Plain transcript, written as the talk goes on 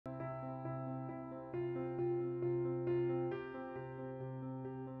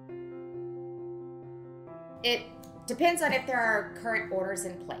It depends on if there are current orders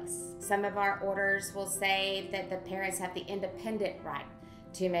in place. Some of our orders will say that the parents have the independent right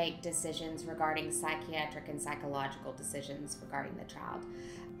to make decisions regarding psychiatric and psychological decisions regarding the child.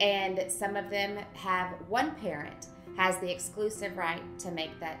 And some of them have one parent has the exclusive right to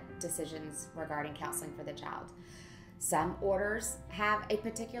make that decisions regarding counseling for the child. Some orders have a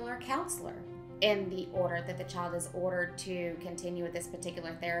particular counselor in the order that the child is ordered to continue with this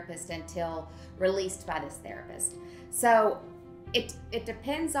particular therapist until released by this therapist. So it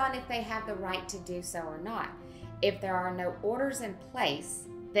depends on if they have the right to do so or not. If there are no orders in place,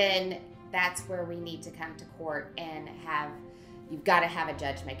 then that's where we need to come to court and you've got to have a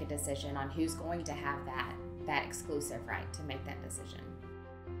judge make a decision on who's going to have that exclusive right to make that decision.